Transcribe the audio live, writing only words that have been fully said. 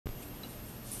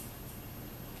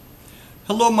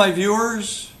Hello my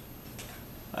viewers,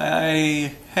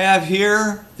 I have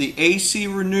here the AC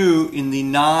Renew in the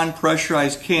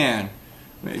non-pressurized can.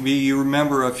 Maybe you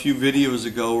remember a few videos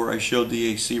ago where I showed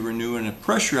the AC Renew in a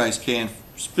pressurized can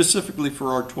specifically for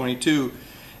R22.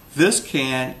 This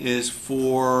can is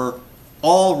for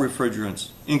all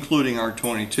refrigerants including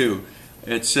R22.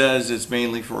 It says it's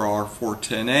mainly for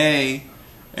R410A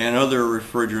and other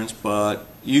refrigerants, but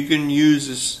you can use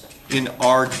this in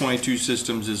R22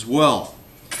 systems as well.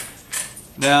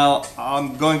 Now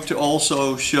I'm going to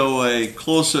also show a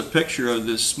close-up picture of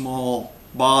this small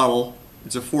bottle.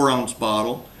 It's a 4-ounce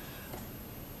bottle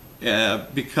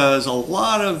because a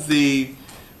lot of the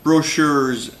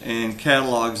brochures and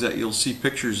catalogs that you'll see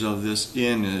pictures of this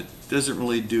in, it doesn't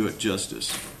really do it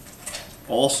justice.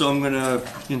 Also, I'm going to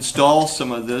install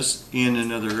some of this in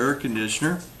another air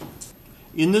conditioner.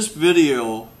 In this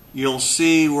video you'll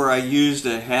see where I used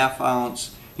a 1/2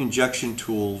 ounce injection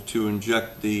tool to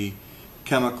inject the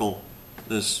chemical,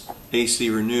 this AC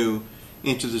Renew,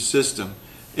 into the system.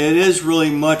 It is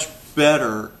really much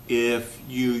better if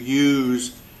you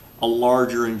use a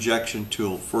larger injection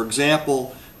tool. For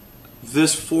example,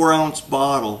 this 4-ounce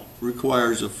bottle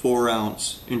requires a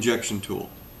 4-ounce injection tool.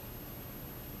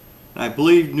 And I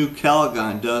believe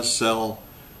Nu-Calgon does sell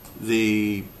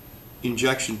the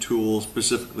injection tool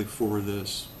specifically for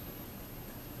this.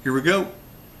 Here we go.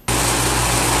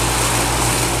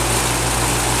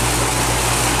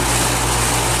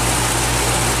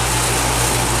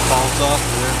 Falls off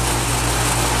there.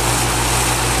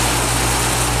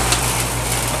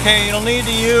 Okay, you'll need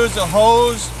to use a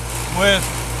hose with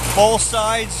both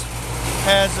sides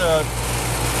has a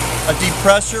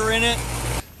depressor in it,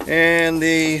 and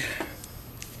the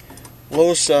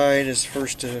low side is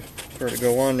first to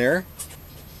go on there,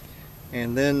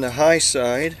 and then the high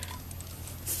side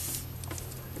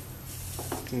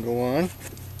can go on.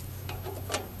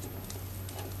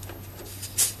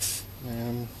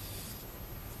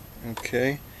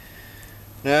 Okay,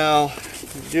 now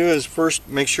what you do is first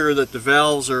make sure that the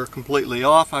valves are completely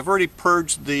off. I've already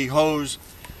purged the hose,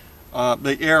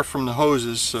 the air from the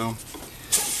hoses,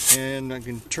 and I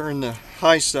can turn the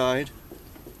high side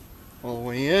all the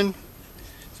way in,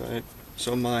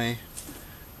 so my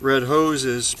red hose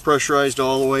is pressurized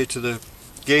all the way to the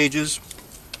gauges.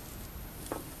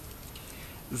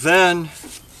 Then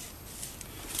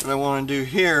what I want to do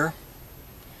here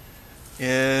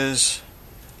is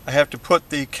I have to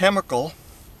put the chemical,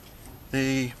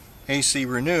 the AC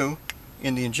Renew,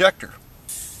 in the injector.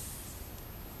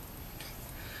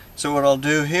 So what I'll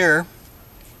do here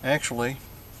actually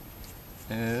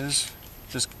is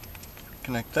just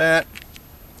connect that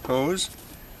hose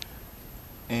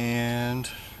and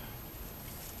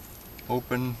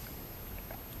open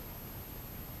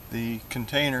the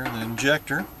container, the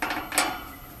injector.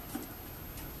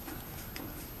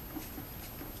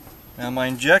 Now my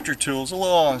injector tool is a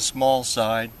little on the small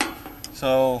side,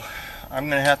 so I'm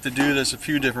going to have to do this a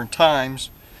few different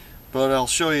times, but I'll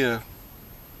show you,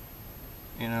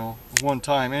 one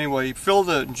time. Anyway, you fill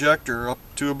the injector up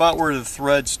to about where the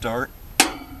threads start,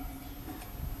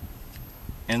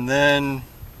 and then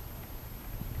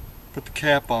put the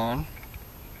cap on.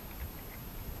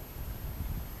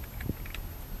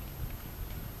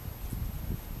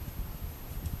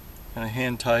 Kind of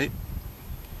hand tight,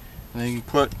 and then you can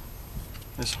put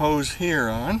this hose here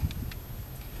on,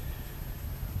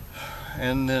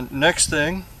 and the next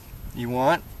thing you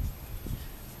want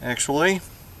actually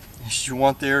is you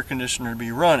want the air conditioner to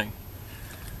be running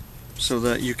so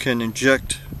that you can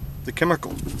inject the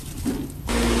chemical.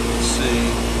 Let's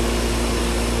see.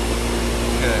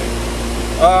 Okay.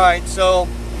 Alright, so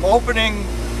I'm opening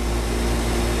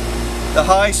the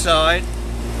high side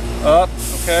up,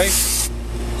 okay,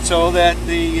 so that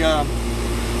the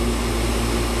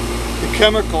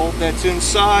chemical that's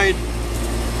inside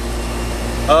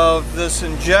of this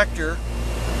injector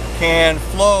can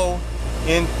flow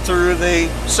in through the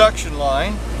suction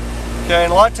line. Okay,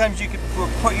 and a lot of times you can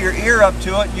put your ear up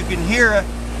to it. You can hear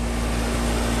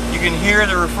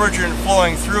the refrigerant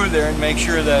flowing through there, and make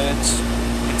sure that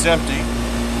it's empty.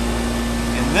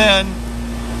 And then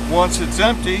once it's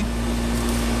empty,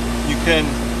 you can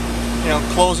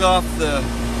close off the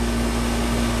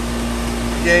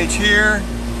gauge here,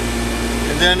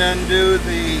 and then undo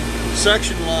the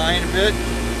suction line a bit.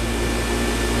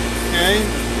 Okay,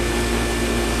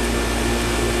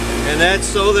 and that's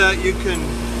so that you can,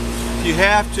 if you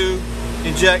have to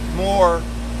inject more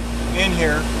in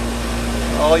here,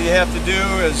 all you have to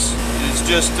do is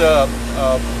just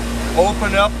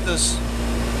open up this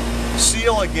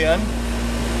seal again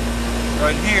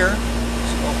right here.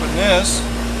 So open this,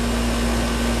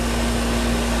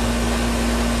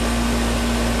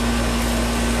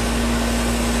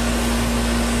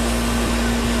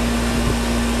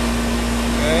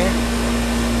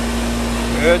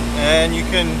 and you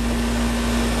can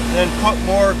then put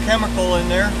more chemical in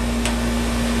there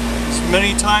as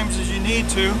many times as you need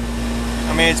to.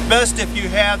 I mean, it's best if you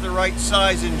have the right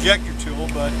size injector tool,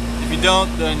 but if you don't,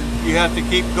 then you have to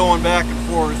keep going back and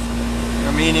forth.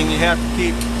 Meaning you have to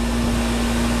keep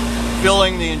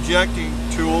filling the injecting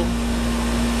tool.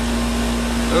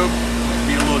 Oh, might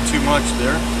be a little too much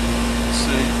there. Let's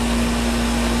see.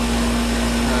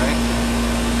 Alright.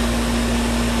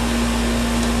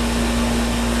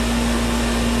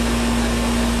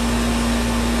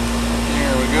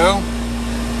 There we go.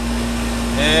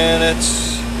 And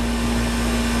it's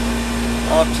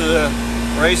off to the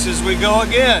races we go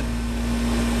again.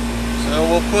 So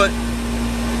we'll put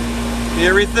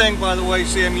everything, by the way,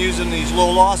 see I'm using these low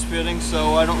loss fittings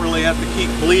so I don't really have to keep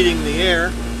bleeding the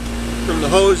air from the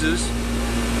hoses.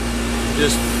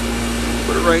 Just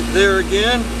put it right there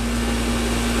again.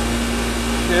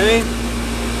 Okay.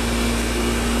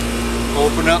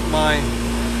 Open up my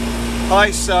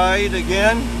high side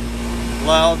again.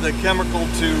 Allow the chemical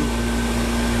to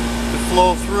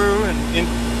flow through and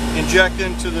inject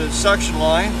into the suction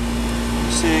line.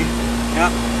 See,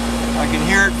 yep, I can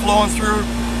hear it flowing through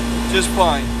just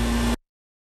fine.